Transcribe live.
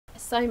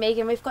So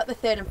Megan, we've got the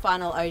third and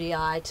final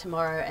ODI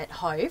tomorrow at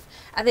Hove.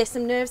 Are there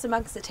some nerves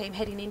amongst the team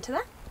heading into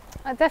that?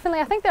 Definitely,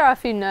 I think there are a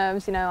few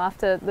nerves,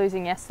 after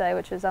losing yesterday,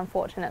 which was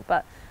unfortunate,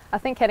 but I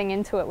think heading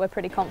into it we're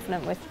pretty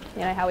confident with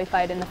how we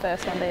played in the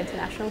first one, the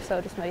international, so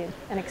it'll just be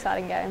an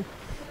exciting game.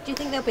 Do you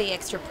think there'll be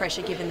extra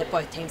pressure given that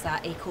both teams are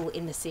equal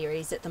in the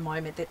series at the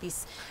moment, that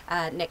this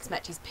next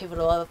match is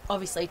pivotal,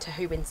 obviously, to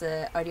who wins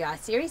the ODI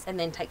series and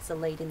then takes the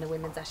lead in the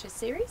Women's Ashes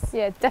series?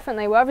 Yeah,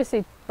 definitely. We're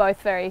obviously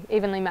both very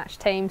evenly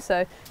matched teams,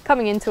 so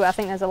coming into it I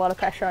think there's a lot of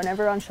pressure on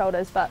everyone's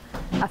shoulders, but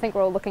I think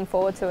we're all looking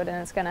forward to it and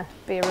it's going to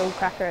be a real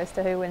cracker as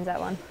to who wins that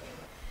one.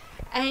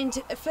 And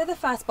for the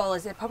fast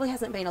bowlers, there probably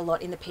hasn't been a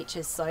lot in the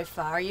pitches so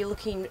far. Are you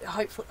looking,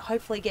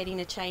 hopefully getting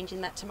a change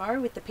in that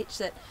tomorrow with the pitch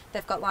that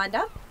they've got lined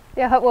up?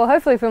 Yeah, well,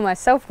 hopefully for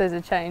myself there's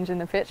a change in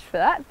the pitch for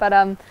that. But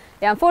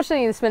yeah,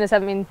 unfortunately the spinners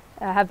have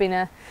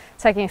been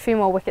taking a few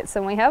more wickets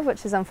than we have,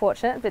 which is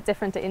unfortunate. A bit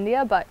different to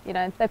India, but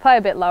they play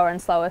a bit lower and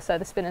slower, so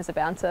the spinners are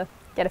bound to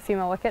get a few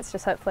more wickets.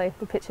 Just hopefully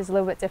the pitch is a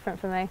little bit different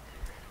for me.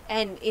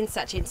 And in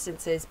such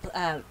instances,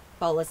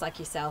 bowlers like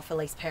yourself,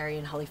 Elise Perry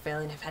and Holly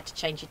Fairlin, have had to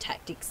change your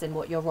tactics and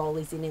what your role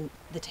is in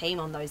the team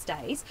on those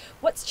days.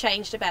 What's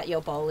changed about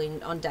your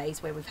bowling on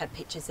days where we've had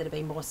pitches that have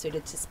been more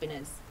suited to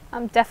spinners?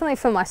 Definitely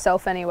for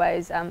myself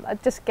anyways, I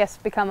just guess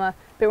become a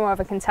bit more of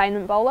a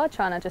containment bowler,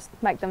 trying to just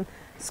make them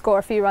score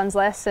a few runs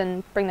less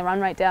and bring the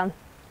run rate down.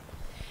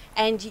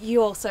 And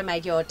you also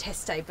made your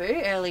test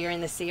debut earlier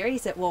in the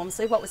series at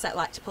Walmsley. What was that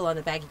like to pull on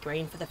the baggy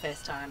green for the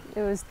first time?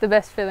 It was the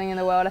best feeling in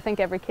the world. I think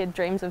every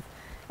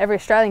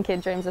Australian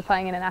kid dreams of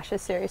playing in an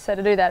Ashes series, so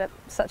to do that at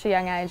such a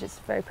young age, it's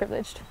very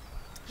privileged.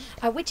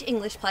 Which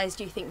English players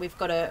do you think we've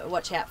got to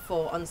watch out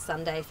for on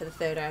Sunday for the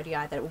third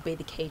ODI that will be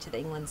the key to the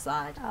England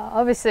side?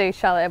 Obviously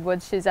Charlotte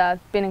Edwards, she's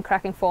been in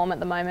cracking form at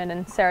the moment,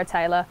 and Sarah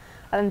Taylor,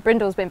 and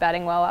Brindle's been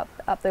batting well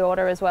up the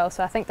order as well,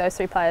 so I think those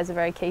three players are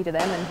very key to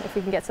them, and if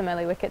we can get some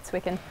early wickets we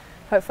can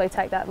hopefully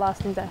take that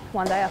last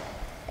one day up.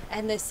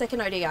 And the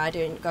second ODI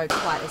didn't go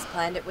quite as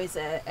planned. It was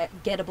a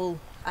gettable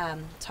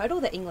total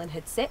that England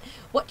had set.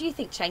 What do you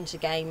think changed the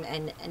game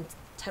and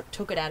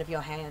took it out of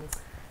your hands?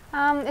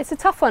 It's a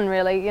tough one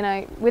really,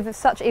 with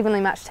such evenly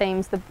matched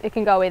teams it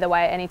can go either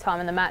way at any time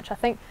in the match. I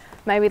think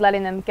maybe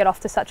letting them get off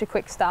to such a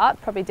quick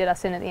start probably did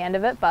us in at the end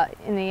of it, but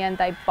in the end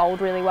they bowled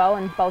really well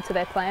and bowled to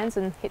their plans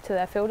and hit to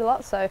their field a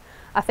lot, so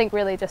I think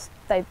really just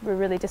they were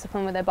really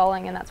disciplined with their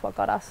bowling and that's what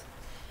got us.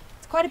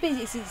 Quite a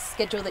busy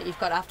schedule that you've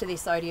got after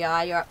this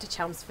ODI. You're up to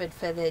Chelmsford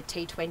for the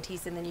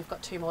T20s and then you've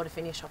got 2 more to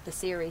finish off the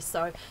series,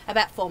 so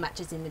about 4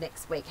 matches in the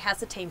next week. How's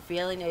the team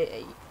feeling? Are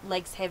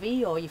legs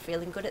heavy or are you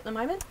feeling good at the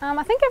moment?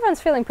 I think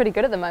everyone's feeling pretty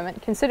good at the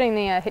moment considering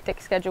the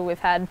hectic schedule we've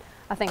had.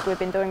 I think we've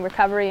been doing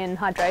recovery and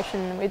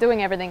hydration. We're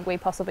doing everything we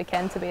possibly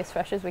can to be as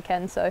fresh as we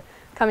can, so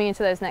coming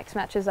into those next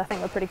matches I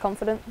think we're pretty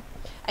confident.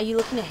 Are you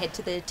looking ahead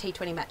to the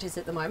T20 matches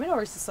at the moment,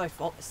 or is the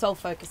sole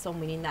focus on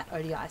winning that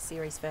ODI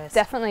series first?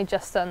 Definitely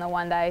just on the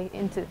one day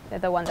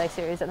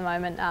series at the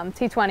moment.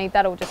 T20,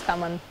 that'll just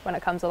come when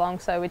it comes along,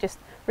 so we just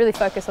really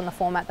focus on the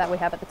format that we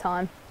have at the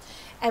time.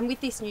 And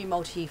with this new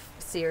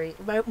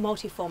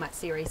multi-format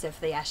series of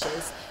the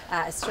Ashes,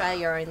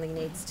 Australia only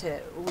needs to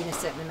win a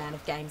certain amount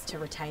of games to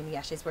retain the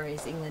Ashes,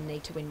 whereas England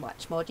need to win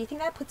much more. Do you think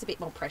that puts a bit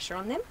more pressure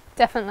on them?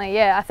 Definitely,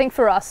 yeah. I think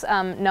for us,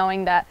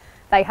 knowing that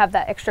they have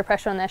that extra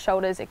pressure on their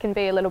shoulders, it can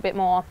be a little bit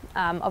more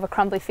of a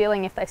crumbly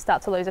feeling if they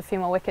start to lose a few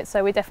more wickets.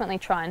 So we definitely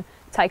try and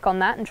take on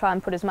that and try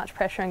and put as much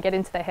pressure and get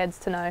into their heads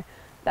to know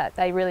that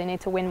they really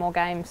need to win more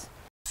games.